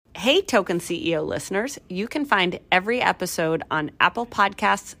Hey, Token CEO listeners, you can find every episode on Apple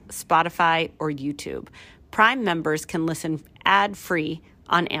Podcasts, Spotify, or YouTube. Prime members can listen ad-free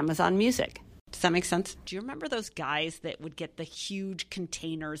on Amazon Music. Does that make sense? Do you remember those guys that would get the huge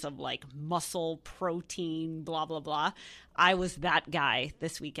containers of like muscle protein, blah, blah, blah? I was that guy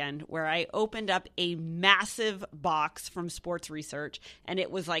this weekend where I opened up a massive box from Sports Research and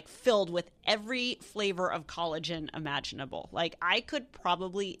it was like filled with every flavor of collagen imaginable. Like I could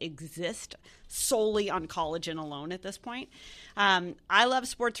probably exist solely on collagen alone at this point. I love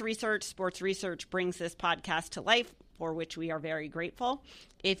Sports Research. Sports Research brings this podcast to life, for which we are very grateful.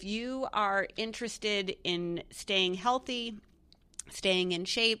 If you are interested in staying healthy, staying in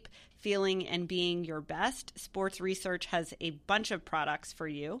shape, feeling and being your best, Sports Research has a bunch of products for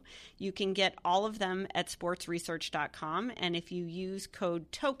you. You can get all of them at sportsresearch.com. And if you use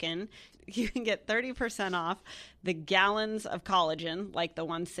code TOKEN, you can get 30% off the gallons of collagen, like the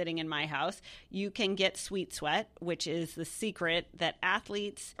one sitting in my house. You can get Sweet Sweat, which is the secret that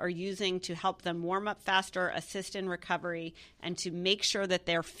athletes are using to help them warm up faster, assist in recovery, and to make sure that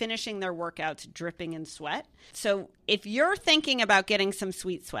they're finishing their workouts dripping in sweat. So if you're thinking about getting some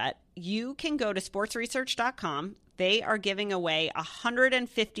Sweet Sweat, you can go to sportsresearch.com. They are giving away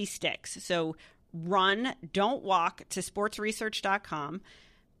 150 sticks. So run, don't walk to sportsresearch.com.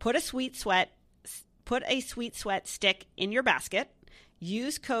 Put a Sweet Sweat stick in your basket.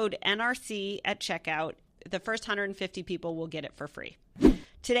 Use code NRC at checkout. The first 150 people will get it for free.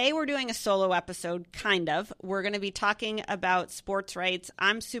 Today we're doing a solo episode, kind of. We're going to be talking about sports rights.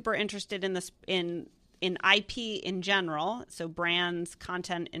 I'm super interested in this in IP in general, so brands,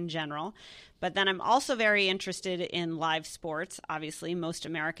 content in general. But then I'm also very interested in live sports. Obviously, most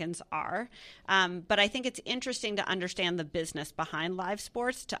Americans are. But I think it's interesting to understand the business behind live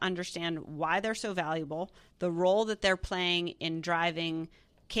sports, to understand why they're so valuable, the role that they're playing in driving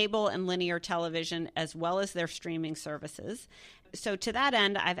cable and linear television, as well as their streaming services. So to that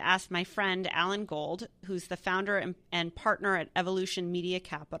end, I've asked my friend Alan Gold, who's the founder and partner at Evolution Media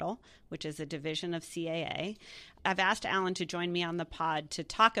Capital, which is a division of CAA. I've asked Alan to join me on the pod to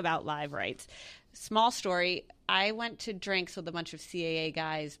talk about live rights. Small story, I went to drinks with a bunch of CAA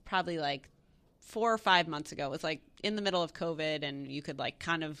guys probably like 4 or 5 months ago. It was like in the middle of COVID and you could like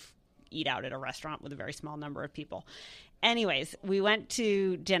kind of eat out at a restaurant with a very small number of people. Anyways, we went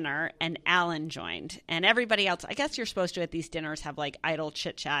to dinner and Alan joined, and everybody else, I guess you're supposed to at these dinners have like idle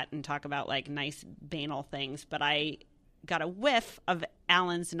chit chat and talk about like nice banal things, but I got a whiff of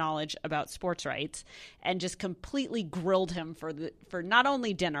Alan's knowledge about sports rights and just completely grilled him for not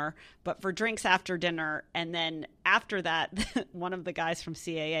only dinner, but for drinks after dinner. And then after that, one of the guys from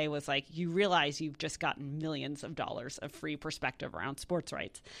CAA was like, you realize you've just gotten millions of dollars of free perspective around sports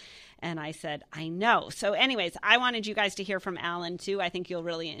rights. And I said, I know. So anyways, I wanted you guys to hear from Alan too. I think you'll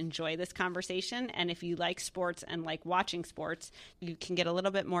really enjoy this conversation. And if you like sports and like watching sports, you can get a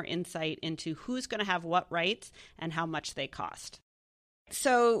little bit more insight into who's going to have what rights and how much they cost.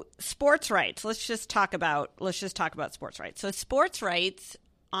 So sports rights, let's just talk about sports rights. So sports rights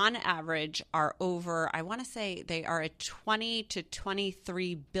on average are over, I want to say they are a $20 to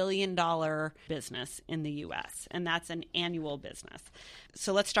 $23 billion business in the US, and that's an annual business.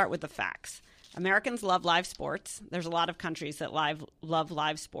 So let's start with the facts. Americans love live sports. There's a lot of countries that love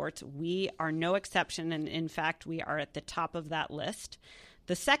live sports. We are no exception, and in fact, we are at the top of that list.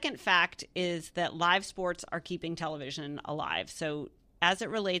 The second fact is that live sports are keeping television alive. So as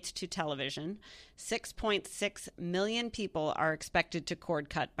it relates to television, 6.6 million people are expected to cord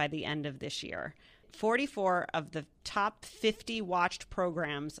cut by the end of this year. 44 of the top 50 watched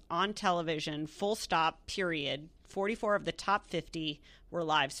programs on television, full stop, period, 44 of the top 50 were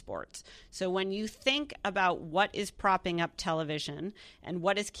live sports. So when you think about what is propping up television and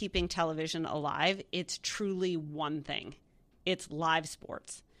what is keeping television alive, it's truly one thing. It's live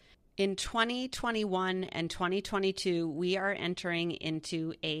sports. In 2021 and 2022, we are entering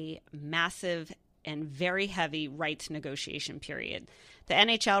into a massive and very heavy rights negotiation period. The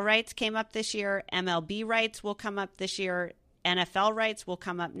NHL rights came up this year, MLB rights will come up this year, NFL rights will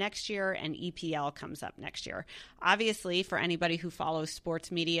come up next year, and EPL comes up next year. Obviously, for anybody who follows sports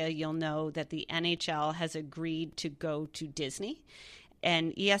media, you'll know that the NHL has agreed to go to Disney.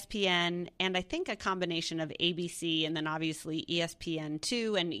 And ESPN, and I think a combination of ABC, and then obviously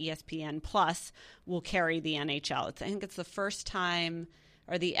ESPN2 and ESPN Plus will carry the NHL. I think it's the first time,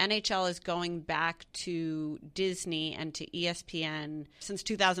 or the NHL is going back to Disney and to ESPN since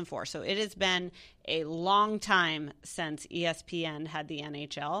 2004. So it has been a long time since ESPN had the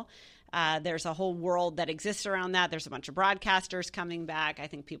NHL. There's a whole world that exists around that. There's a bunch of broadcasters coming back. I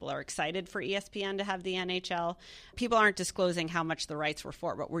think people are excited for ESPN to have the NHL. People aren't disclosing how much the rights were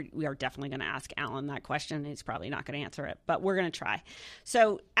for, but we are definitely going to ask Alan that question. He's probably not going to answer it, but we're going to try.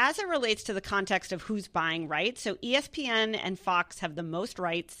 So as it relates to the context of who's buying rights, so ESPN and Fox have the most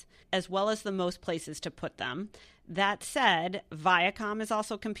rights as well as the most places to put them. That said, Viacom is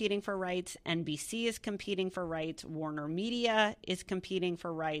also competing for rights. NBC is competing for rights. Warner Media is competing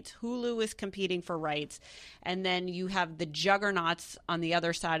for rights. Hulu is competing for rights. And then you have the juggernauts on the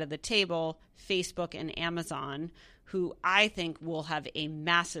other side of the table, Facebook and Amazon, who I think will have a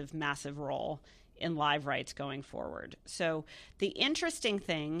massive, massive role in live rights going forward. So the interesting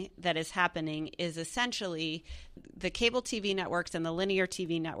thing that is happening is essentially the cable TV networks and the linear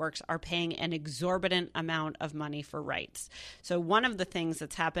TV networks are paying an exorbitant amount of money for rights. So one of the things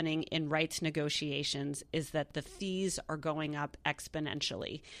that's happening in rights negotiations is that the fees are going up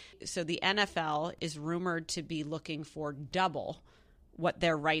exponentially. So the NFL is rumored to be looking for double what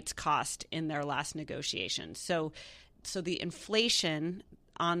their rights cost in their last negotiation. So the inflation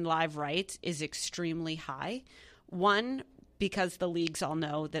on live rights is extremely high. One, because the leagues all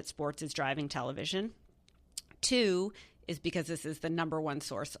know that sports is driving television. Two, is because this is the number one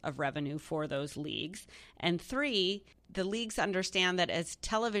source of revenue for those leagues. And three, the leagues understand that as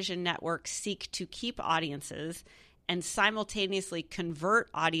television networks seek to keep audiences and simultaneously convert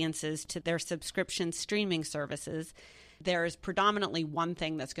audiences to their subscription streaming services, there is predominantly one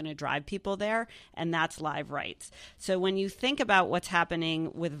thing that's going to drive people there, and that's live rights. So when you think about what's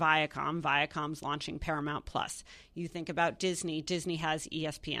happening with Viacom, Viacom's launching Paramount Plus. You think about Disney, Disney has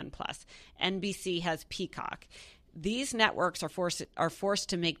ESPN Plus. NBC has Peacock. These networks are forced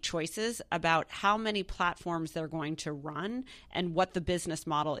to make choices about how many platforms they're going to run and what the business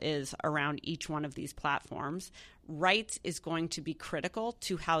model is around each one of these platforms. Rights is going to be critical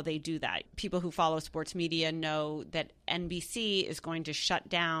to how they do that. People who follow sports media know that NBC is going to shut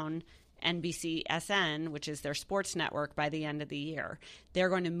down NBCSN, which is their sports network, by the end of the year. They're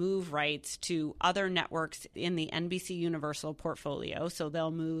going to move rights to other networks in the NBC Universal portfolio. So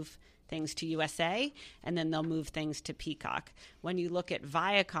they'll move things to USA, and then they'll move things to Peacock. When you look at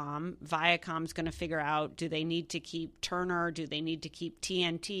Viacom, Viacom's going to figure out, do they need to keep Turner? Do they need to keep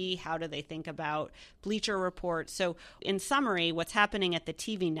TNT? How do they think about Bleacher Report? So in summary, what's happening at the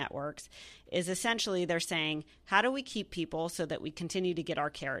TV networks is essentially they're saying, how do we keep people so that we continue to get our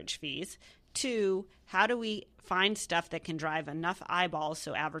carriage fees? Two, how do we find stuff that can drive enough eyeballs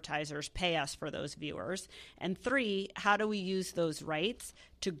so advertisers pay us for those viewers? And three, how do we use those rights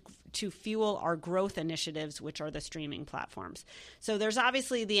to fuel our growth initiatives, which are the streaming platforms? So there's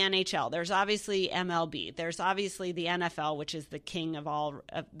obviously the NHL, there's obviously MLB, there's obviously the NFL, which is the king of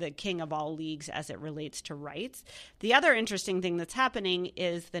all leagues as it relates to rights. The other interesting thing that's happening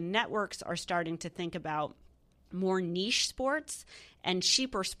is the networks are starting to think about more niche sports and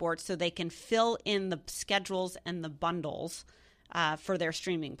cheaper sports so they can fill in the schedules and the bundles for their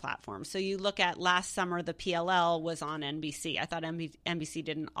streaming platform. So you look at last summer, the PLL was on NBC. I thought NBC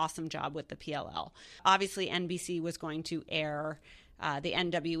did an awesome job with the PLL. Obviously, NBC was going to air the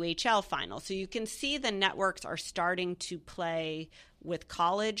NWHL final. So you can see the networks are starting to play with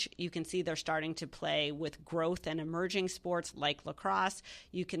college. You can see they're starting to play with growth and emerging sports like lacrosse.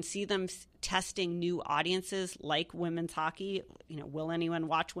 You can see them testing new audiences like women's hockey. Will anyone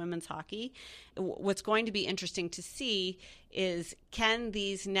watch women's hockey? What's going to be interesting to see is, can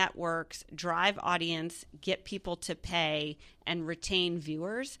these networks drive audience, get people to pay, and retain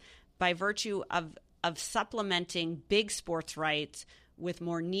viewers by virtue of supplementing big sports rights with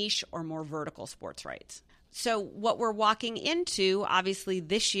more niche or more vertical sports rights? So what we're walking into, obviously,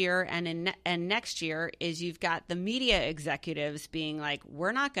 this year and next year is you've got the media executives being like,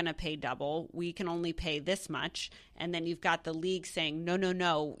 we're not going to pay double. We can only pay this much. And then you've got the league saying,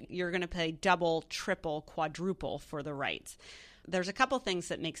 no, you're going to pay double, triple, quadruple for the rights. There's a couple things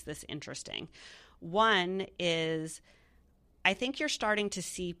that makes this interesting. One is, I think you're starting to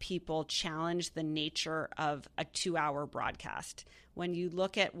see people challenge the nature of a 2-hour broadcast. When you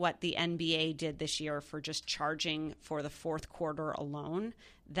look at what the NBA did this year for just charging for the fourth quarter alone,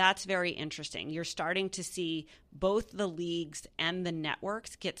 that's very interesting. You're starting to see both the leagues and the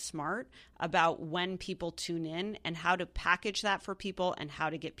networks get smart about when people tune in and how to package that for people and how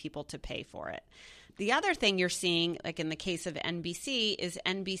to get people to pay for it. The other thing you're seeing, like in the case of NBC, is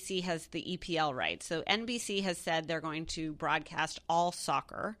NBC has the EPL rights. So NBC has said they're going to broadcast all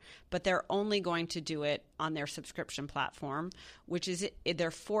soccer, but they're only going to do it on their subscription platform, which is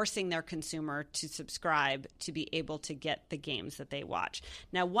they're forcing their consumer to subscribe to be able to get the games that they watch.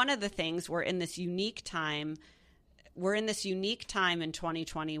 Now, one of the things, we're in this unique time we're in this unique time in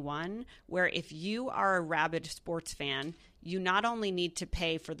 2021 where if you are a rabid sports fan, you not only need to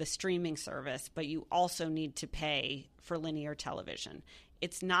pay for the streaming service, but you also need to pay for linear television.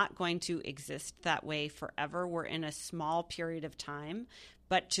 It's not going to exist that way forever. We're in a small period of time.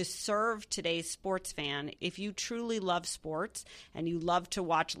 But to serve today's sports fan, if you truly love sports and you love to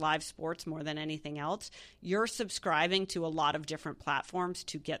watch live sports more than anything else, you're subscribing to a lot of different platforms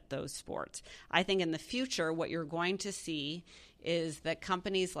to get those sports. I think in the future, what you're going to see is that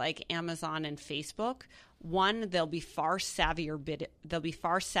companies like Amazon and Facebook, one, they'll be far savvier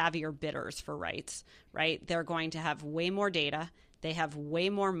bidders for rights, right? They're going to have way more data. They have way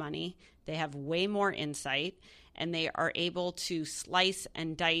more money. They have way more insight. And they are able to slice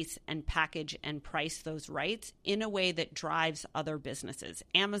and dice and package and price those rights in a way that drives other businesses.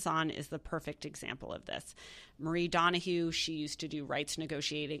 Amazon is the perfect example of this. Marie Donahue, she used to do rights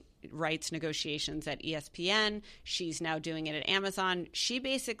negotiations at ESPN. She's now doing it at Amazon. She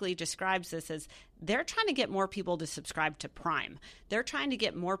basically describes this as they're trying to get more people to subscribe to Prime. They're trying to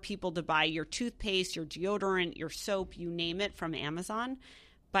get more people to buy your toothpaste, your deodorant, your soap, you name it, from Amazon.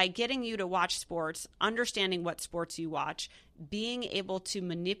 By getting you to watch sports, understanding what sports you watch, being able to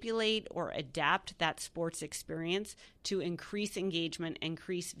manipulate or adapt that sports experience to increase engagement,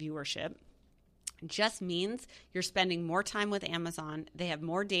 increase viewership, just means you're spending more time with Amazon. They have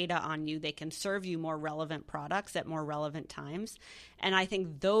more data on you. They can serve you more relevant products at more relevant times. And I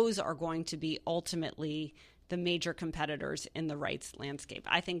think those are going to be ultimately the major competitors in the rights landscape.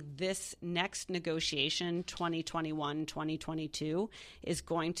 I think this next negotiation, 2021, 2022, is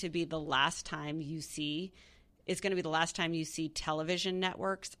going to be the last time you see television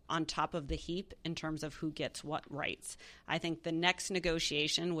networks on top of the heap in terms of who gets what rights. I think the next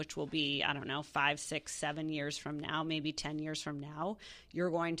negotiation, which will be, 5, 6, 7 years from now, maybe 10 years from now,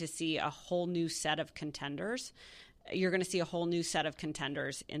 you're going to see a whole new set of contenders. You're going to see a whole new set of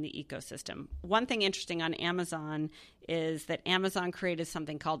contenders in the ecosystem. One thing interesting on Amazon is that Amazon created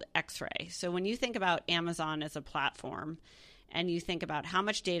something called X-Ray. So when you think about Amazon as a platform and you think about how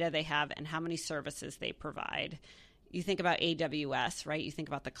much data they have and how many services they provide, you think about AWS, right? You think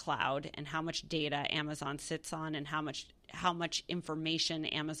about the cloud and how much data Amazon sits on and how much information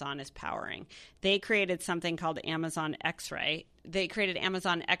Amazon is powering. They created something called Amazon X-Ray. They created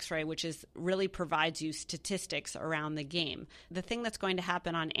Amazon X-Ray, which really provides you statistics around the game. The thing that's going to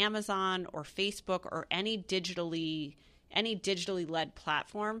happen on Amazon or Facebook or any digitally led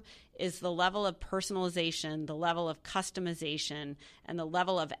platform is the level of personalization, the level of customization, and the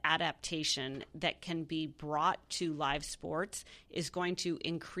level of adaptation that can be brought to live sports is going to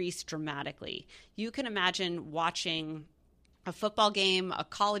increase dramatically. You can imagine watching a football game, a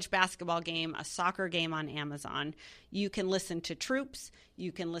college basketball game, a soccer game on Amazon. You can listen to Troops.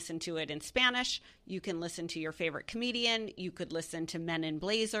 You can listen to it in Spanish. You can listen to your favorite comedian. You could listen to Men in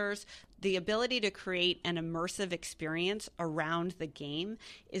Blazers. The ability to create an immersive experience around the game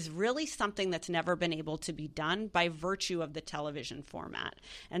is really something that's never been able to be done by virtue of the television format.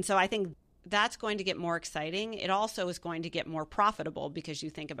 And so I think that's going to get more exciting. It also is going to get more profitable because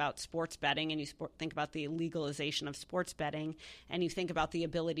you think about sports betting and you think about the legalization of sports betting and you think about the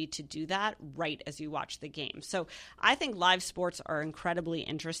ability to do that right as you watch the game. So I think live sports are incredibly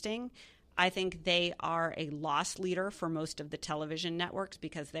interesting. I think they are a loss leader for most of the television networks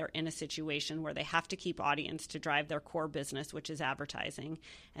because they're in a situation where they have to keep audience to drive their core business, which is advertising,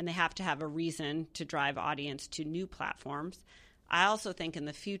 and they have to have a reason to drive audience to new platforms. I also think in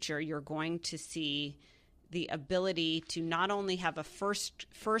the future, you're going to see the ability to not only have a first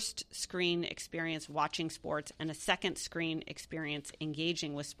screen experience watching sports and a second screen experience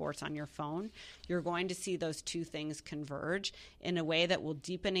engaging with sports on your phone. You're going to see those two things converge in a way that will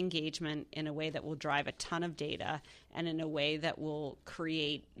deepen engagement, in a way that will drive a ton of data, and in a way that will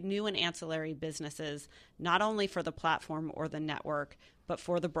create new and ancillary businesses, not only for the platform or the network, but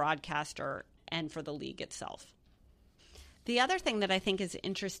for the broadcaster and for the league itself. The other thing that I think is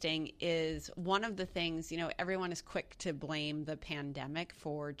interesting is one of the things, everyone is quick to blame the pandemic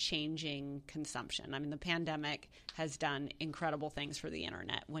for changing consumption. I mean, the pandemic has done incredible things for the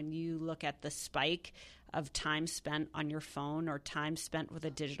internet. When you look at the spike of time spent on your phone or time spent with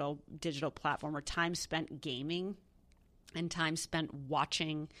a digital platform or time spent gaming and time spent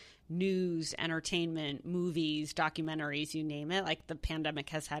watching news, entertainment, movies, documentaries, you name it, like the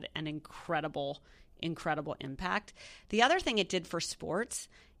pandemic has had an incredible impact. The other thing it did for sports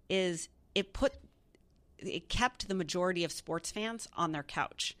is it kept the majority of sports fans on their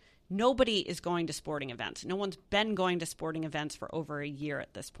couch. nobody is going to sporting events. No one's been going to sporting events for over a year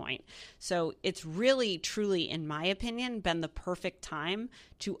at this point. So it's really, truly, in my opinion, been the perfect time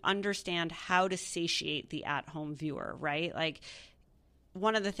to understand how to satiate the at-home viewer, right? Like,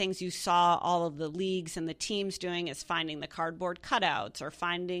 one of the things you saw all of the leagues and the teams doing is finding the cardboard cutouts or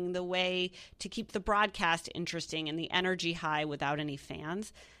finding the way to keep the broadcast interesting and the energy high without any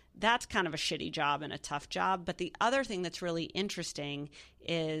fans. That's kind of a shitty job and a tough job. But the other thing that's really interesting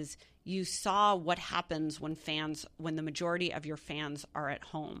is you saw what happens when the majority of your fans are at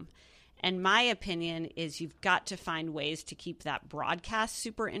home. And my opinion is you've got to find ways to keep that broadcast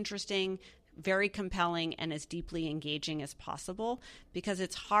super interesting, very compelling, and as deeply engaging as possible, because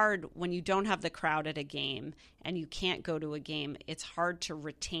it's hard when you don't have the crowd at a game and you can't go to a game. It's hard to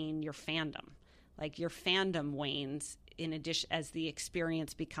retain your fandom. Like, your fandom wanes in addition as the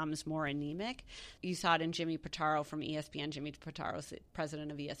experience becomes more anemic. You saw it in Jimmy Pitaro from ESPN. Jimmy Pitaro's the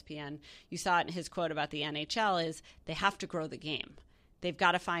president of ESPN. You saw it in his quote about the NHL is they have to grow the game. They've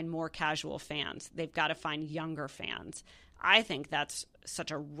got to find more casual fans. They've got to find younger fans. I think that's such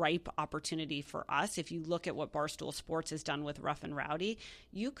a ripe opportunity for us. If you look at what Barstool Sports has done with Rough and Rowdy,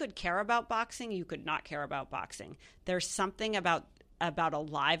 you could care about boxing, you could not care about boxing. There's something about a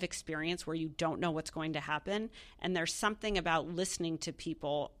live experience where you don't know what's going to happen, and there's something about listening to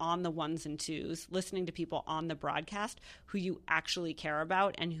people on the ones and twos, listening to people on the broadcast who you actually care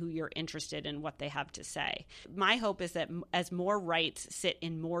about and who you're interested in what they have to say. My hope is that as more rights sit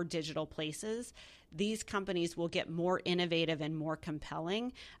in more digital places, these companies will get more innovative and more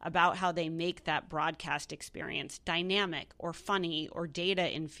compelling about how they make that broadcast experience dynamic or funny or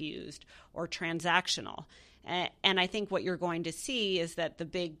data infused or transactional. And I think what you're going to see is that the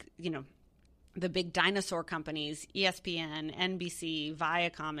big dinosaur companies, ESPN, NBC,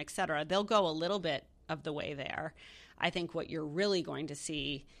 Viacom, et cetera, they'll go a little bit of the way there. I think what you're really going to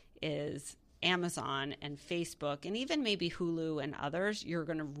see is Amazon and Facebook and even maybe Hulu and others, you're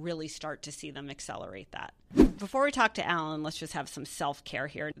going to really start to see them accelerate that. Before we talk to Alan, let's just have some self-care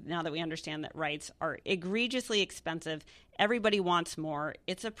here. Now that we understand that rights are egregiously expensive, everybody wants more.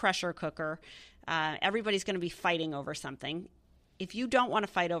 It's a pressure cooker. Everybody's going to be fighting over something. If you don't want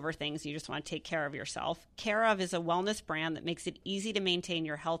to fight over things, you just want to take care of yourself. Care of is a wellness brand that makes it easy to maintain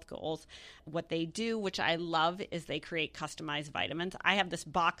your health goals. What they do, which I love, is they create customized vitamins. I have this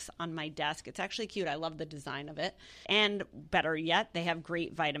box on my desk. It's actually cute. I love the design of it. And better yet, they have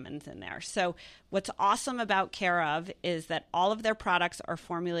great vitamins in there. So what's awesome about Care of is that all of their products are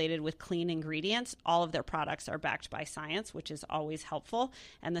formulated with clean ingredients. All of their products are backed by science, which is always helpful.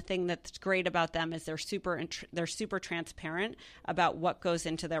 And the thing that's great about them is they're super transparent about what goes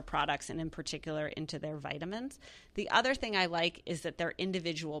into their products and in particular into their vitamins. The other thing I like is that they're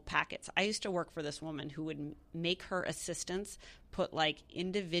individual packets. I used to work for this woman who would make her assistants put like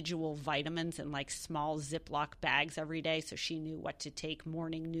individual vitamins in like small Ziploc bags every day so she knew what to take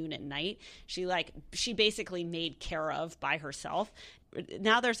morning, noon, and night. She basically made Care of by herself.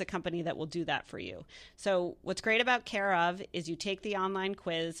 Now there's a company that will do that for you. So what's great about Care of is you take the online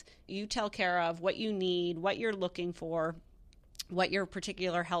quiz, you tell Care of what you need, what you're looking for, what your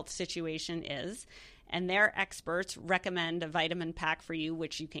particular health situation is, and their experts recommend a vitamin pack for you,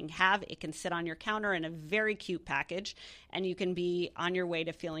 which you can have. It can sit on your counter in a very cute package, and you can be on your way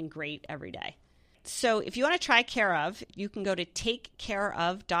to feeling great every day. So if you want to try Care of, you can go to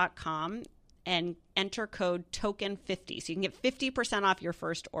takecareof.com and enter code TOKEN50. So you can get 50% off your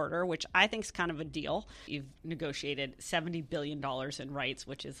first order, which I think is kind of a deal. You've negotiated $70 billion in rights,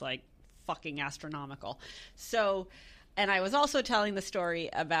 which is like fucking astronomical. So, and I was also telling the story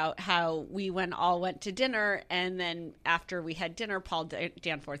about how we all went to dinner, and then after we had dinner, Paul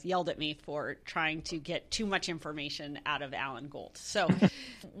Danforth yelled at me for trying to get too much information out of Alan Gold. So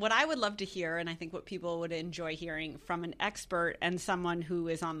what I would love to hear, and I think what people would enjoy hearing from an expert and someone who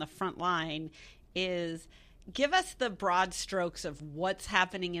is on the front line, is give us the broad strokes of what's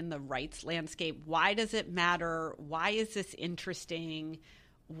happening in the rights landscape. Why does it matter? Why is this interesting?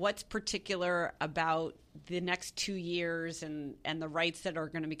 What's particular about the next 2 years and the rights that are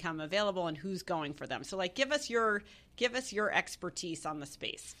going to become available and who's going for them? So like, give us your expertise on the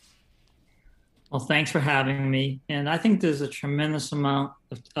space. Well, thanks for having me. And I think there's a tremendous amount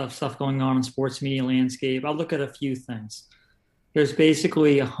of stuff going on in sports media landscape. I'll look at a few things. There's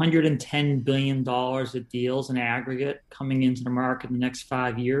basically $110 billion of deals in aggregate coming into the market in the next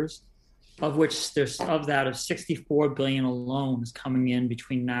 5 years, of which of that of $64 billion alone is coming in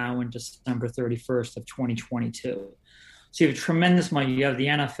between now and December 31st of 2022. So you have a tremendous money. You have the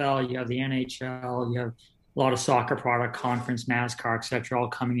NFL, you have the NHL, you have a lot of soccer product, conference, NASCAR, et cetera, all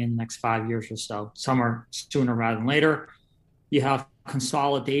coming in the next 5 years or so. Some are sooner rather than later. You have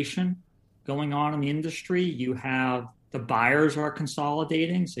consolidation going on in the industry. You have the buyers are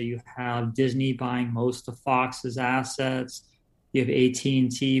consolidating. So you have Disney buying most of Fox's assets. You have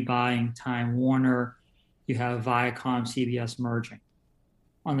AT&T buying Time Warner. You have Viacom, CBS merging.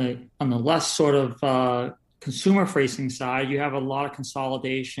 On the less sort of consumer-facing side, you have a lot of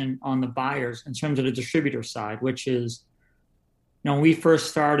consolidation on the buyers in terms of the distributor side, which is, when we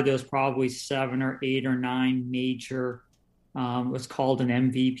first started, there was probably 7 or 8 or 9 major, what's called an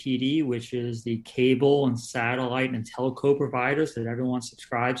MVPD, which is the cable and satellite and telco providers that everyone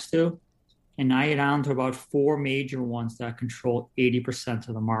subscribes to. And now you're down to about 4 major ones that control 80%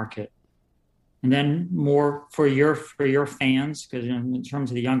 of the market. And then more for your fans, because in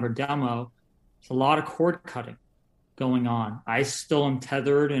terms of the younger demo, it's a lot of cord cutting going on. I still am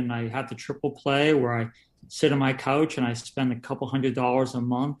tethered, and I have the triple play where I sit on my couch and I spend a couple $100 a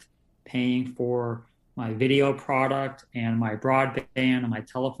month paying for my video product and my broadband and my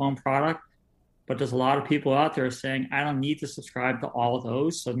telephone product. But there's a lot of people out there saying, I don't need to subscribe to all of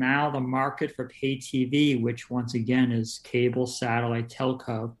those. So now the market for pay TV, which once again is cable, satellite,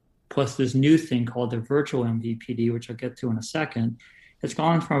 telco, plus this new thing called the virtual MVPD, which I'll get to in a second, it's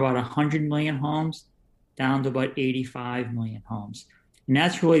gone from about 100 million homes down to about 85 million homes. And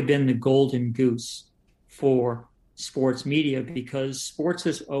that's really been the golden goose for sports media, because sports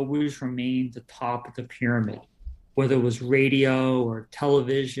has always remained the top of the pyramid, whether it was radio or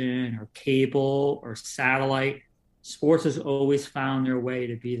television or cable or satellite. Sports has always found their way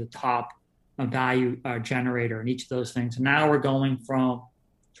to be the top value generator in each of those things. And now we're going from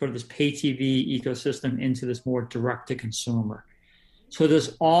sort of this pay TV ecosystem into this more direct to consumer. So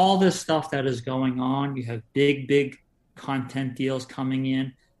there's all this stuff that is going on. You have big content deals coming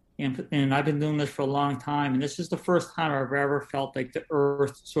in. And I've been doing this for a long time. And this is the first time I've ever felt like the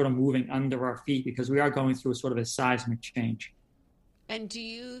earth sort of moving under our feet, because we are going through sort of a seismic change. And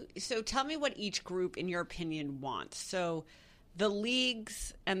so tell me what each group, in your opinion, wants. So the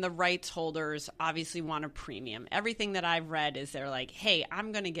leagues and the rights holders obviously want a premium. Everything that I've read is they're like, hey,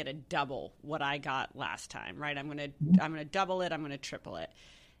 I'm going to get a double what I got last time, right? I'm going to double it. I'm going to triple it.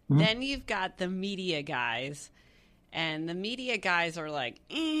 Mm-hmm. Then you've got the media guys. And the media guys are like,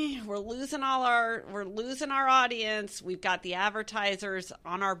 we're losing our audience. We've got the advertisers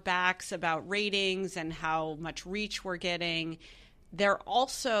on our backs about ratings and how much reach we're getting. They're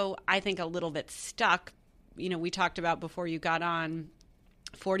also, I think, a little bit stuck. We talked about before you got on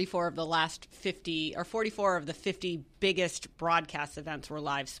 44 of the last 50 or 44 of the 50 biggest broadcast events were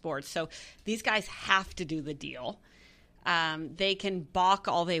live sports. So these guys have to do the deal. They can balk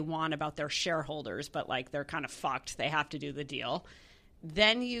all they want about their shareholders, but they're kind of fucked. They have to do the deal.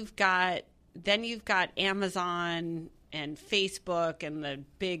 Then you've got Amazon and Facebook and the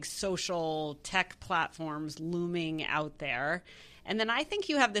big social tech platforms looming out there. And then I think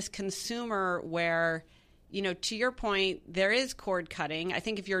you have this consumer where, to your point, there is cord cutting. I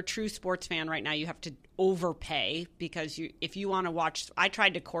think if you're a true sports fan right now, you have to overpay, because if you want to watch, I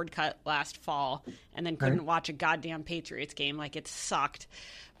tried to cord cut last fall and then couldn't watch a goddamn Patriots game. It sucked.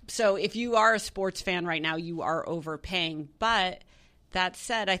 So if you are a sports fan right now, you are overpaying. But that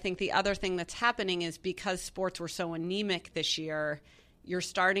said, I think the other thing that's happening is because sports were so anemic this year, you're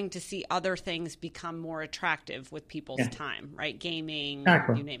starting to see other things become more attractive with people's time, right? Gaming,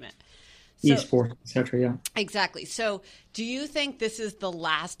 you name it. So, esports, etc. Yeah, exactly. So do you think this is the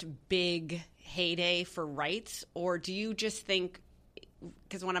last big heyday for rights, or do you just think,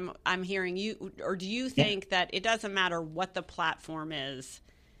 because when I'm hearing you, or do you think that it doesn't matter what the platform is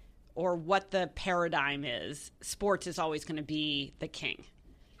or what the paradigm is, sports is always going to be the king?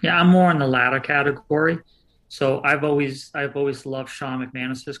 Yeah, I'm more in the latter category. So I've always loved Sean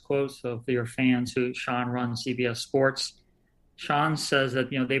McManus's quotes. So for your fans, Sean runs CBS Sports. Sean says that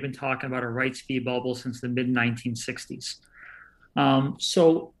they've been talking about a rights fee bubble since the mid 1960s.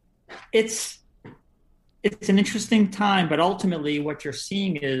 So it's an interesting time, but ultimately what you're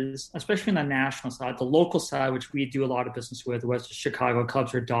seeing is, especially on the national side, the local side, which we do a lot of business with, whether it's the Chicago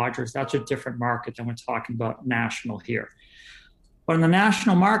Cubs or Dodgers, that's a different market than we're talking about national here. But in the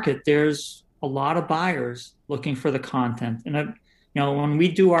national market, there's a lot of buyers looking for the content. And when we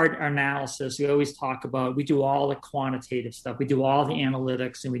do our analysis, we do all the quantitative stuff. We do all the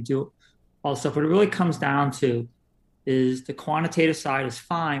analytics and we do all the stuff. What it really comes down to is the quantitative side is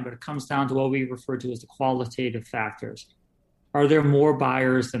fine, but it comes down to what we refer to as the qualitative factors. Are there more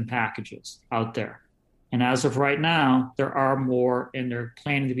buyers than packages out there? And as of right now, there are more, and they're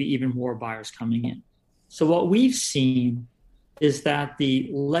planning to be even more buyers coming in. So what we've seen is that the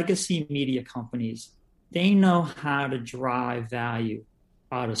legacy media companies, they know how to drive value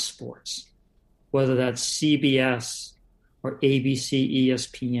out of sports, whether that's CBS or ABC,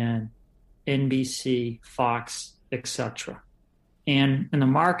 ESPN, NBC, Fox, etc. And in the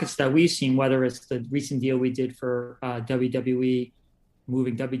markets that we've seen, whether it's the recent deal we did for WWE,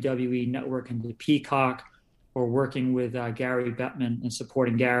 moving WWE Network into Peacock, or working with Gary Bettman and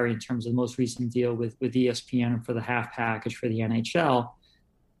supporting Gary in terms of the most recent deal with ESPN for the half package for the NHL,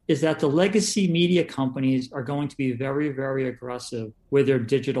 is that the legacy media companies are going to be very, very aggressive with their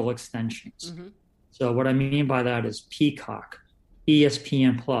digital extensions. Mm-hmm. So what I mean by that is Peacock,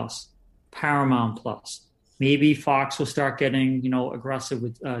 ESPN Plus, Paramount Plus. Maybe Fox will start getting, aggressive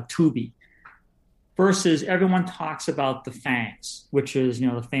with Tubi. Versus everyone talks about the FANGs, which is,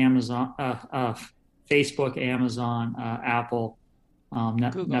 the Amazon, Facebook, Amazon, Apple,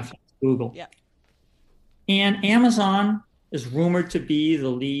 Netflix, Google. Yeah. And Amazon is rumored to be the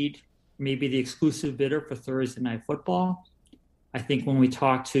lead, maybe the exclusive bidder for Thursday Night Football. I think when we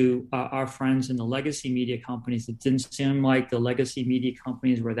talked to our friends in the legacy media companies, it didn't seem like the legacy media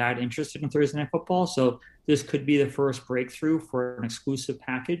companies were that interested in Thursday Night Football. So this could be the first breakthrough for an exclusive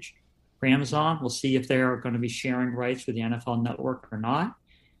package for Amazon. We'll see if they are going to be sharing rights with the NFL Network or not.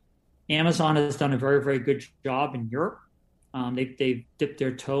 Amazon has done a very, very good job in Europe. They've dipped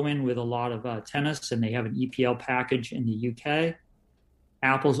their toe in with a lot of tennis, and they have an EPL package in the UK.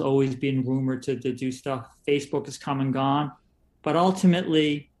 Apple's always been rumored to do stuff. Facebook has come and gone. But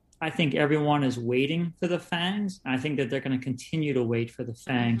ultimately, I think everyone is waiting for the FANGs. I think that they're going to continue to wait for the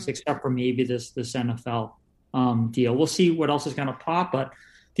FANGs, except for maybe this NFL deal. We'll see what else is going to pop. But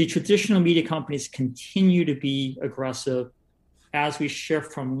the traditional media companies continue to be aggressive as we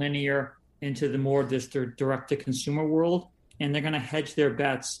shift from linear into the more this direct-to-consumer world. And they're going to hedge their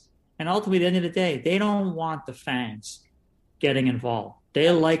bets. And ultimately, at the end of the day, they don't want the FANGs getting involved.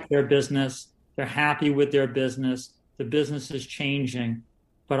 They like their business. They're happy with their business. The business is changing.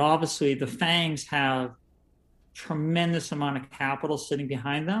 But obviously, the FANGs have tremendous amount of capital sitting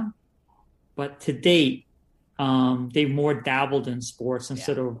behind them. But to date, they've more dabbled in sports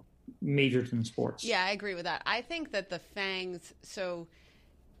instead of majored in sports. Yeah, I agree with that. I think that the FANGs,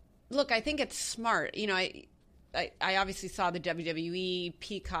 look, I think it's smart. I obviously saw the WWE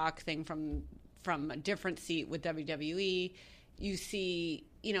Peacock thing from a different seat with WWE. You see,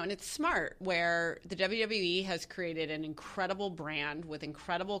 and it's smart where the WWE has created an incredible brand with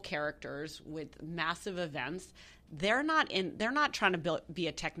incredible characters with massive events. They're not trying to be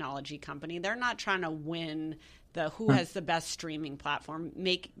a technology company. They're not trying to win who has the best streaming platform.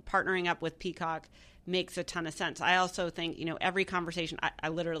 Partnering up with Peacock makes a ton of sense. I also think, every conversation, I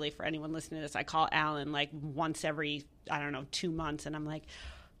literally, for anyone listening to this, I call Alan like once every, 2 months. And I'm like,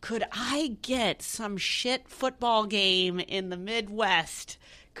 could I get some shit football game in the Midwest?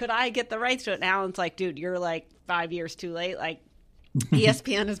 Could I get the rights to it? And Alan's like, dude, you're like 5 years too late. Like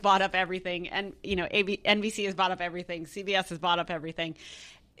ESPN has bought up everything. And, NBC has bought up everything. CBS has bought up everything.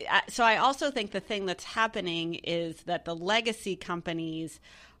 So I also think the thing that's happening is that the legacy companies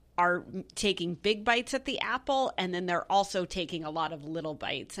are taking big bites at the apple, and then they're also taking a lot of little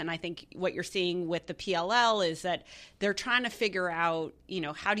bites. And I think what you're seeing with the PLL is that they're trying to figure out,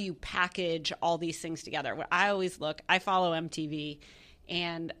 how do you package all these things together? I follow MTV,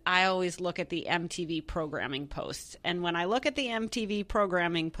 and I always look at the MTV programming posts. And when I look at the MTV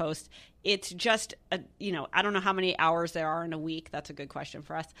programming posts, it's just, I don't know how many hours there are in a week. That's a good question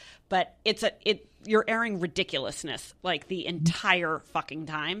for us. But you're airing ridiculousness like the entire fucking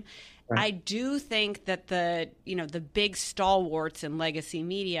time. Right. I do think that the big stalwarts in legacy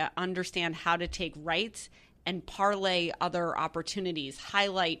media understand how to take rights and parlay other opportunities,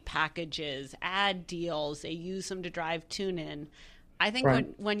 highlight packages, ad deals. They use them to drive tune in. I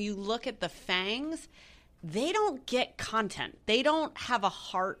think when you look at the FANGs, they don't get content. They don't have a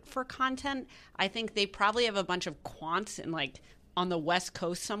heart for content. I think they probably have a bunch of quants on the West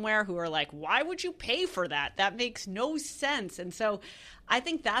Coast somewhere who are like, why would you pay for that? That makes no sense. And so I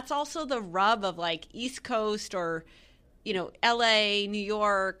think that's also the rub of East Coast or, LA, New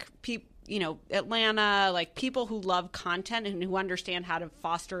York, Atlanta, people who love content and who understand how to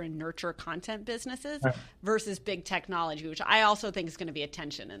foster and nurture content businesses versus big technology, which I also think is going to be a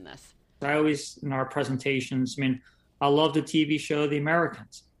tension in this. I always, in our presentations, I love the TV show The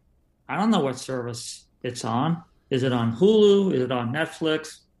Americans. I don't know what service it's on. Is it on Hulu? Is it on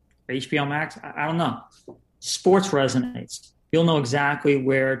Netflix? HBO Max? I don't know. Sports resonates. You'll know exactly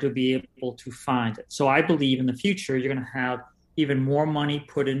where to be able to find it. So I believe in the future, you're going to have even more money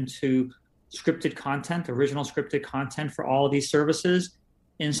put into scripted content, original scripted content for all of these services.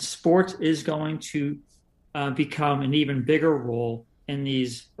 And sports is going to become an even bigger role in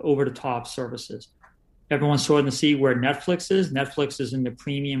these over-the-top services. Everyone's starting to see where Netflix is. Netflix is in the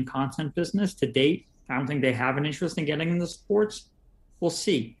premium content business to date. I don't think they have an interest in getting into sports. We'll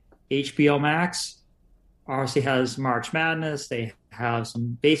see. HBO Max obviously has March Madness. They have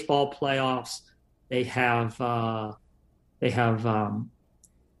some baseball playoffs. They have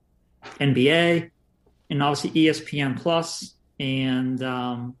NBA, and obviously ESPN Plus. And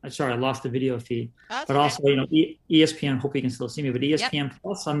sorry, I lost the video feed. That's but okay. Also, ESPN. Hope you can still see me. But ESPN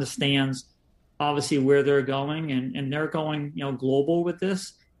Plus understands obviously where they're going, and they're going global with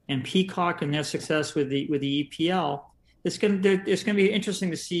this. And Peacock and their success with the EPL, it's going to be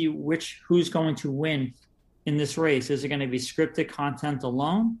interesting to see who's going to win in this race. Is it going to be scripted content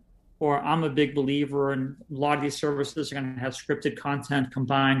alone? Or I'm a big believer in a lot of these services are going to have scripted content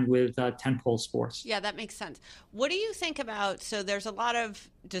combined with tentpole sports. Yeah, that makes sense. What do you think about, so there's a lot of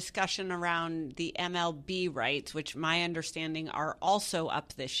discussion around the MLB rights, which my understanding are also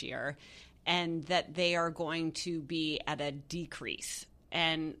up this year, and that they are going to be at a decrease.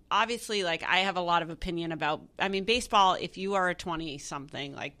 And obviously, I have a lot of opinion about, baseball, if you are a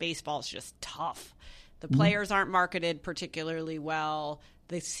 20-something, baseball's just tough. The players aren't marketed particularly well.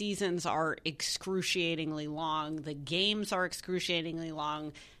 The seasons are excruciatingly long. The games are excruciatingly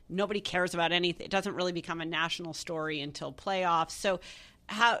long. Nobody cares about anything. It doesn't really become a national story until playoffs. So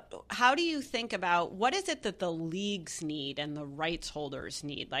how do you think about what is it that the leagues need and the rights holders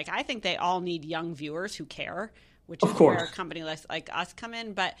need? I think they all need young viewers who care, which is where a company like us come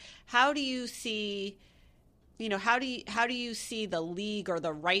in. But how do you see, how do you see the league or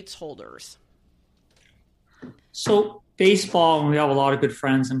the rights holders? So baseball, and we have a lot of good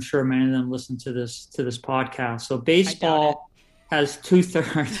friends. I'm sure many of them listen to this podcast. So baseball has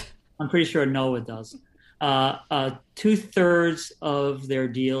 2/3. I'm pretty sure Noah does. 2/3 of their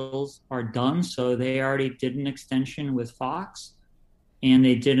deals are done. So they already did an extension with Fox, and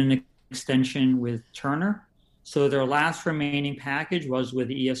they did an extension with Turner. So their last remaining package was with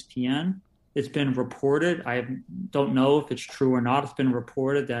ESPN. It's been reported. I don't know if it's true or not. It's been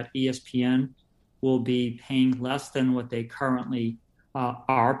reported that ESPN will be paying less than what they currently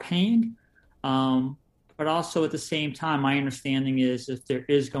are paying. But also at the same time, my understanding is if there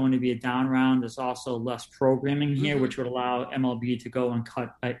is going to be a down round, there's also less programming here, which would allow MLB to go and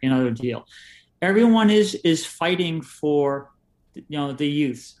cut another deal. Everyone is fighting for the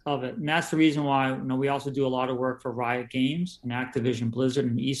youth of it. And that's the reason why we also do a lot of work for Riot Games and Activision Blizzard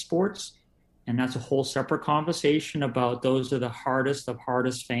and esports. And that's a whole separate conversation about those are the hardest of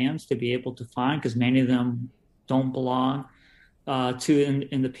hardest fans to be able to find, because many of them don't belong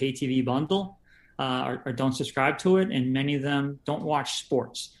in the pay TV bundle or don't subscribe to it. And many of them don't watch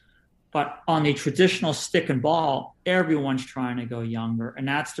sports. But on the traditional stick and ball, everyone's trying to go younger. And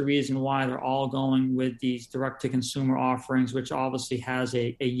that's the reason why they're all going with these direct-to-consumer offerings, which obviously has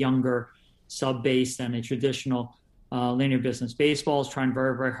a younger sub base than a traditional linear business. Baseball is trying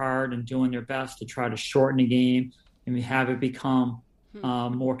very, very hard and doing their best to try to shorten the game and we have it become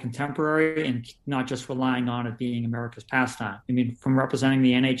more contemporary and not just relying on it being America's pastime. From representing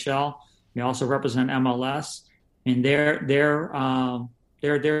the NHL, we also represent MLS, and their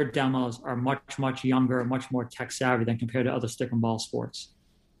demos are much, much younger, much more tech savvy than compared to other stick and ball sports.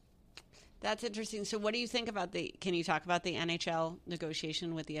 That's interesting. So what do you think about can you talk about the NHL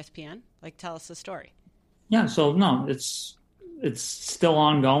negotiation with ESPN? Tell us the story. Yeah, so no, it's still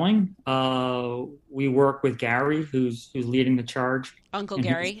ongoing. We work with Gary, who's leading the charge. Uncle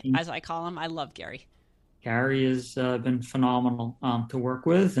Gary, as I call him. I love Gary. Gary has been phenomenal to work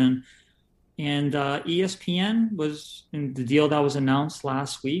with, and ESPN was in the deal that was announced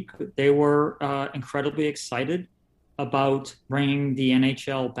last week. They were incredibly excited about bringing the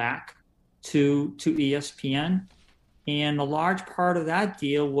NHL back to ESPN, and a large part of that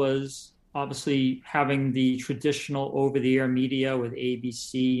deal was obviously having the traditional over-the-air media with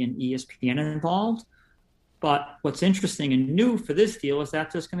ABC and ESPN involved. But what's interesting and new for this deal is that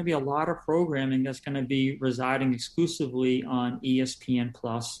there's going to be a lot of programming that's going to be residing exclusively on ESPN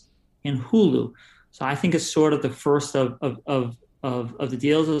Plus and Hulu. So I think it's sort of the first of the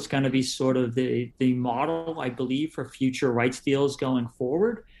deals that's going to be sort of the model, I believe, for future rights deals going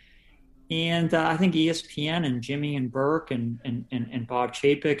forward. And I think ESPN and Jimmy and Burke and Bob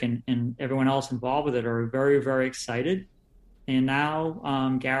Chapek and everyone else involved with it are very, very excited. And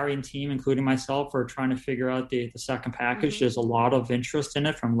now Gary and team, including myself, are trying to figure out the second package. There's a lot of interest in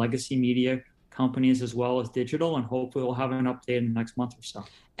it from legacy media companies as well as digital, and hopefully we'll have an update in the next month or so.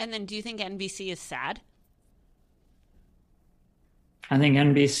 And then do you think NBC is sad? I think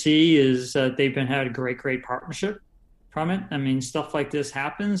NBC is they've had a great partnership from it. Stuff like this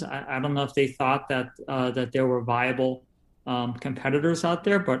happens. I don't know if they thought that there were viable competitors out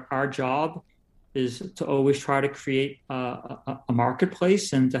there, but our job is to always try to create a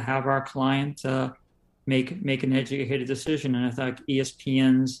marketplace and to have our client make an educated decision. And I thought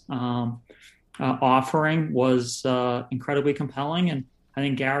ESPN's offering was incredibly compelling. And I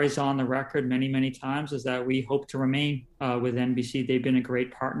think Gary's on the record many, many times is that we hope to remain with NBC. They've been a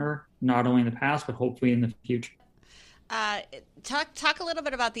great partner, not only in the past, but hopefully in the future. Talk a little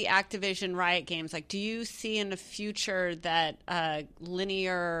bit about the Activision Riot Games. Like, do you see in the future that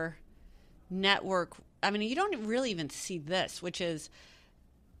linear network? I mean, you don't really even see this, which is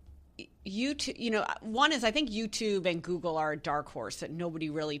YouTube. You know, one is I think YouTube and Google are a dark horse that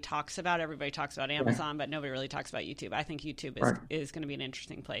nobody really talks about. Everybody talks about Amazon, but nobody really talks about YouTube. I think YouTube is going to be an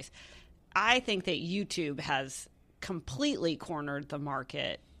interesting place. I think that YouTube has completely cornered the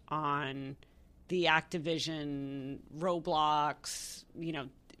market on the Activision, Roblox, you know,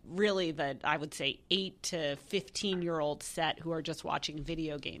 really I would say 8 to 15-year-old set who are just watching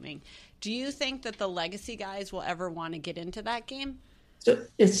video gaming. Do you think that the legacy guys will ever want to get into that game? So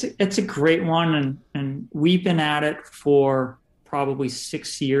it's a great one, and we've been at it for probably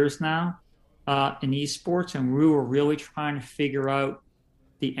 6 years now in esports, and we were really trying to figure out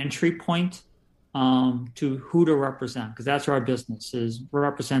the entry point to who to represent, because that's our business, is we're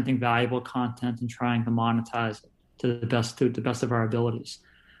representing valuable content and trying to monetize it to the best of our abilities.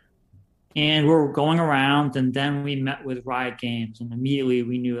 And we're going around, and then we met with Riot Games, and immediately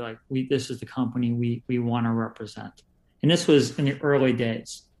we knew this is the company we want to represent. And this was in the early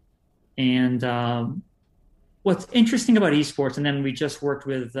days. And what's interesting about esports, and then we just worked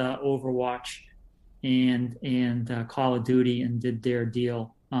with Overwatch and Call of Duty and did their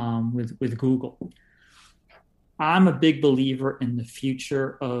deal with Google. I'm a big believer in the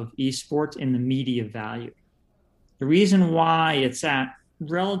future of esports and the media value. The reason why it's at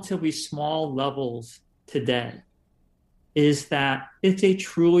relatively small levels today is that it's a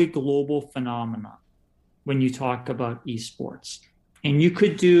truly global phenomenon when you talk about esports. And you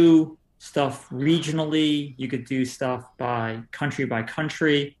could do stuff regionally, you could do stuff by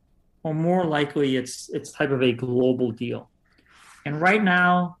country, or more likely it's type of a global deal. And right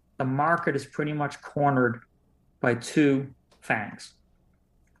now, the market is pretty much cornered by two fangs.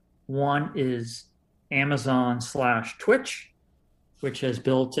 One is Amazon/Twitch, which has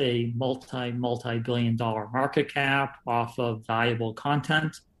built a multi-billion-dollar market cap off of valuable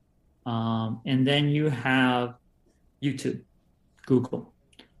content. And then you have YouTube, Google.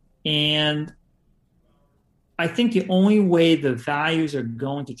 And I think the only way the values are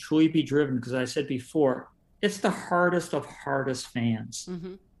going to truly be driven, because I said before, it's the hardest of hardest fans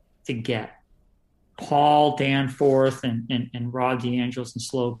to get. Paul Danforth and Rod DeAngelis and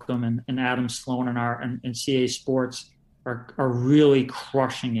Slocum and Adam Sloan and CA Sports are really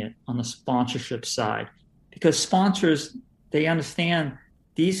crushing it on the sponsorship side, because sponsors, they understand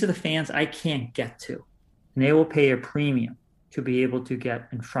these are the fans I can't get to, and they will pay a premium to be able to get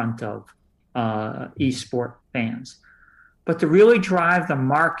in front of esport fans. But to really drive the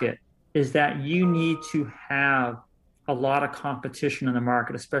market is that you need to have a lot of competition in the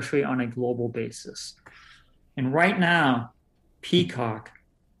market, especially on a global basis. And right now, Peacock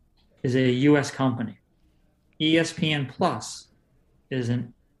is a U.S. company. ESPN Plus is a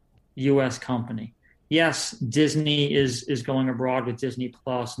U.S. company. Yes, Disney is going abroad with Disney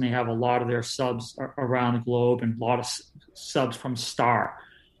Plus, and they have a lot of their subs around the globe and a lot of subs from Star.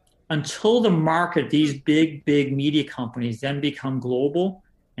 Until the market, these big media companies then become global,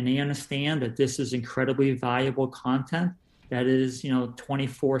 and they understand that this is incredibly valuable content that is,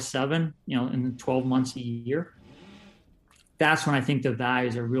 24/7, in 12 months a year. That's when I think the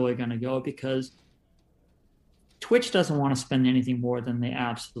values are really going to go, because Twitch doesn't want to spend anything more than they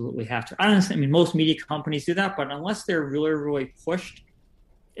absolutely have to. I mean, most media companies do that, but unless they're really, really pushed,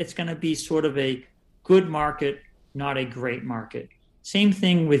 it's going to be sort of a good market, not a great market. Same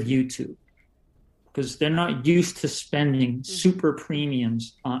thing with YouTube, because they're not used to spending super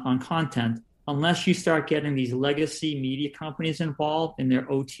premiums on content unless you start getting these legacy media companies involved in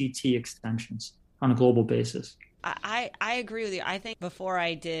their OTT extensions on a global basis. I agree with you. I think before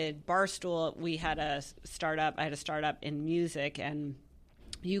I did Barstool, I had a startup in music, and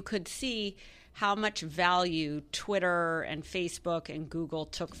you could see how much value Twitter and Facebook and Google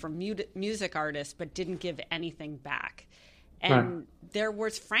took from music artists, but didn't give anything back. And there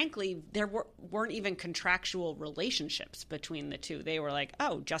weren't even contractual relationships between the two. They were like,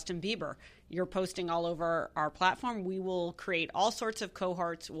 oh, Justin Bieber, you're posting all over our platform. We will create all sorts of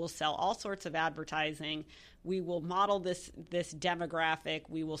cohorts. We'll sell all sorts of advertising. We will model this demographic.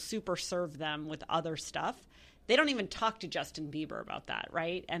 We will super serve them with other stuff. They don't even talk to Justin Bieber about that,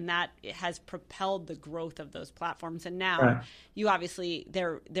 right? And that has propelled the growth of those platforms. And now you obviously,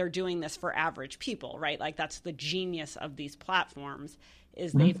 they're doing this for average people, right? Like, that's the genius of these platforms,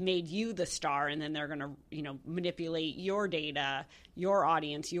 is they've made you the star, and then they're going to, manipulate your data, your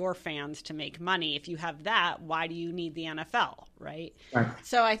audience, your fans to make money. If you have that, why do you need the NFL, right?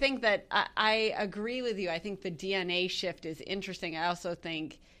 So I think that I agree with you. I think the DNA shift is interesting. I also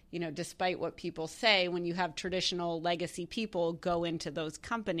think, despite what people say, when you have traditional legacy people go into those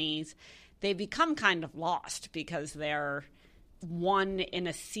companies, they become kind of lost because they're one in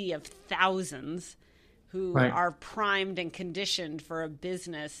a sea of thousands who are primed and conditioned for a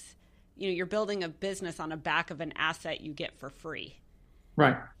business. You're building a business on the back of an asset you get for free.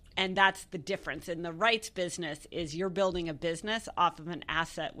 Right. And that's the difference. In the rights business is you're building a business off of an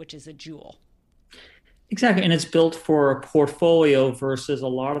asset, which is a jewel. Exactly. And it's built for a portfolio versus a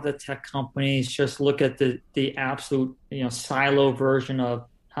lot of the tech companies just look at the absolute, silo version of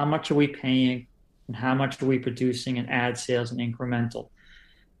how much are we paying and how much are we producing in ad sales and incremental.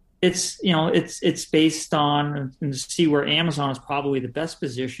 It's based on, and to see where Amazon is probably the best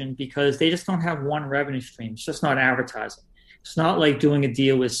position because they just don't have one revenue stream. It's just not advertising. It's not like doing a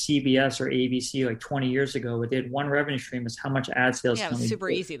deal with CBS or ABC like 20 years ago where they had one revenue stream is how much ad sales. Yeah, it's super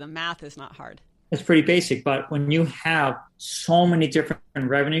easy. The math is not hard. It's pretty basic. But when you have so many different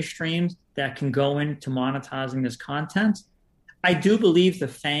revenue streams that can go into monetizing this content, I do believe the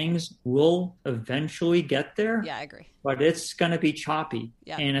FANGs will eventually get there. Yeah, I agree. But it's going to be choppy.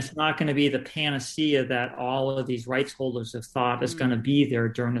 Yeah. And it's not going to be the panacea that all of these rights holders have thought is going to be there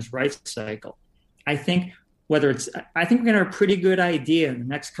during this rights cycle. I think we're going to have a pretty good idea in the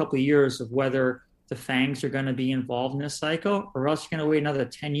next couple of years of whether the FANGs are going to be involved in this cycle, or else you're going to wait another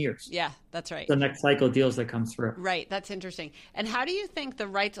 10 years. Yeah, that's right. The next cycle of deals that come through. Right. That's interesting. And how do you think the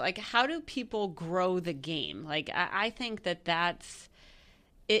rights, how do people grow the game? I think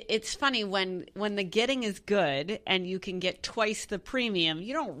it's funny when the getting is good and you can get twice the premium,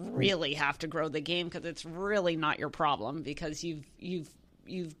 you don't really have to grow the game because it's really not your problem because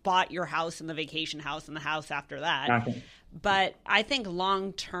you've bought your house and the vacation house and the house after that. Okay. But I think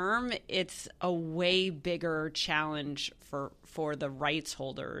long term, it's a way bigger challenge for the rights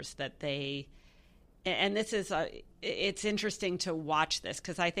holders that and this is it's interesting to watch this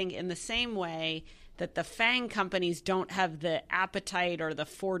because I think in the same way that the FANG companies don't have the appetite or the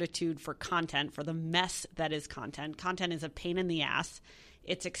fortitude for content, for the mess that is content. Content is a pain in the ass.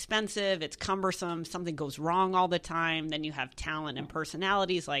 It's expensive. It's cumbersome. Something goes wrong all the time. Then you have talent and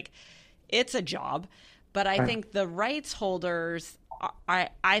personalities. It's a job. But I think the rights holders,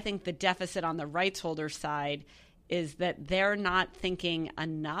 I think the deficit on the rights holder side is that they're not thinking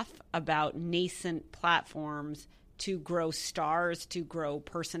enough about nascent platforms to grow stars, to grow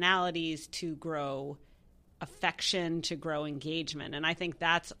personalities, to grow affection, to grow engagement. And I think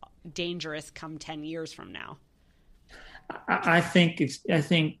that's dangerous come 10 years from now. I think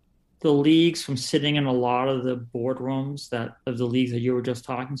the leagues, from sitting in a lot of the boardrooms of the leagues that you were just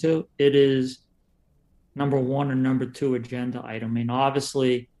talking to, it is number one or number two agenda item. I mean,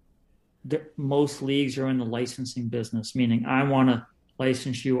 obviously, most leagues are in the licensing business, meaning I want to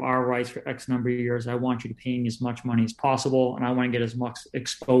license you our rights for X number of years. I want you to pay me as much money as possible, and I want to get as much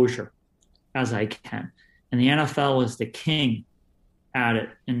exposure as I can. And the NFL is the king at it.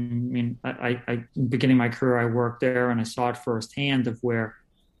 And I beginning my career, I worked there, and I saw it firsthand of where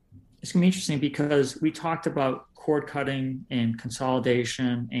it's going to be interesting because we talked about cord cutting and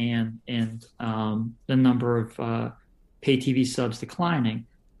consolidation and the number of pay TV subs declining.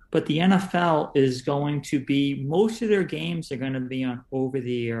 But the NFL is going to be, most of their games are going to be on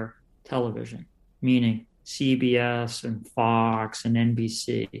over-the-air television, meaning CBS and Fox and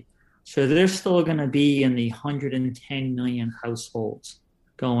NBC. So they're still going to be in the 110 million households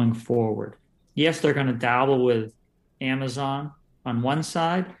going forward. Yes, they're going to dabble with Amazon on one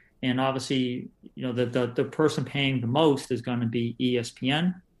side, and obviously, the person paying the most is going to be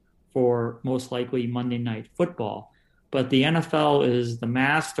ESPN for most likely Monday Night Football. But the NFL is the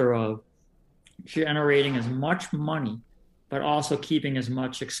master of generating as much money, but also keeping as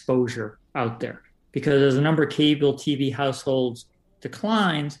much exposure out there. Because as the number of cable TV households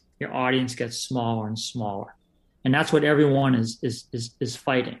declines, your audience gets smaller and smaller. And that's what everyone is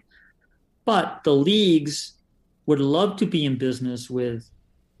fighting. But the leagues would love to be in business with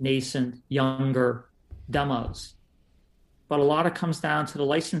nascent, younger demos. But a lot of it comes down to the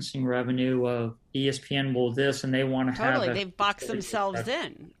licensing revenue of ESPN will this, and they want to have totally. They've boxed themselves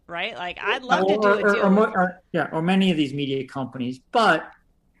in, right? I'd love to do a deal. Or many of these media companies. But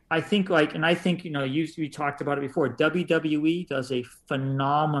I think you talked about it before. WWE does a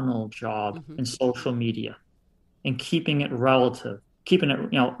phenomenal job in social media and keeping it relative, keeping it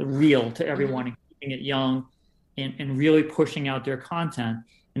real to everyone, and keeping it young, and really pushing out their content.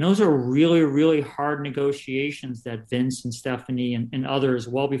 And those are really, really hard negotiations that Vince and Stephanie and others,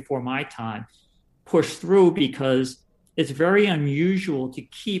 well before my time, pushed through, because it's very unusual to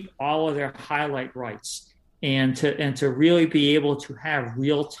keep all of their highlight rights and to really be able to have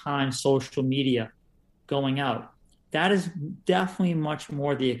real-time social media going out. That is definitely much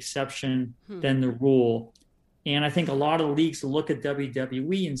more the exception than the rule. And I think a lot of leagues look at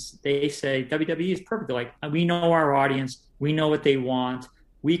WWE and they say WWE is perfect. They're like, we know our audience, we know what they want,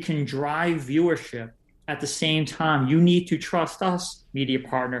 we can drive viewership. At the same time, you need to trust us, media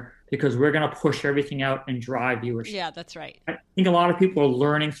partner, because we're going to push everything out and drive viewership. Yeah, that's right. I think a lot of people are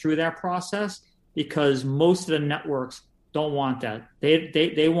learning through that process, because most of the networks don't want that. They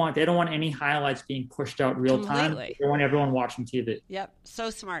don't want any highlights being pushed out real time. They want everyone watching TV. Yep, so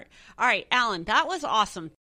smart. All right, Alan, that was awesome.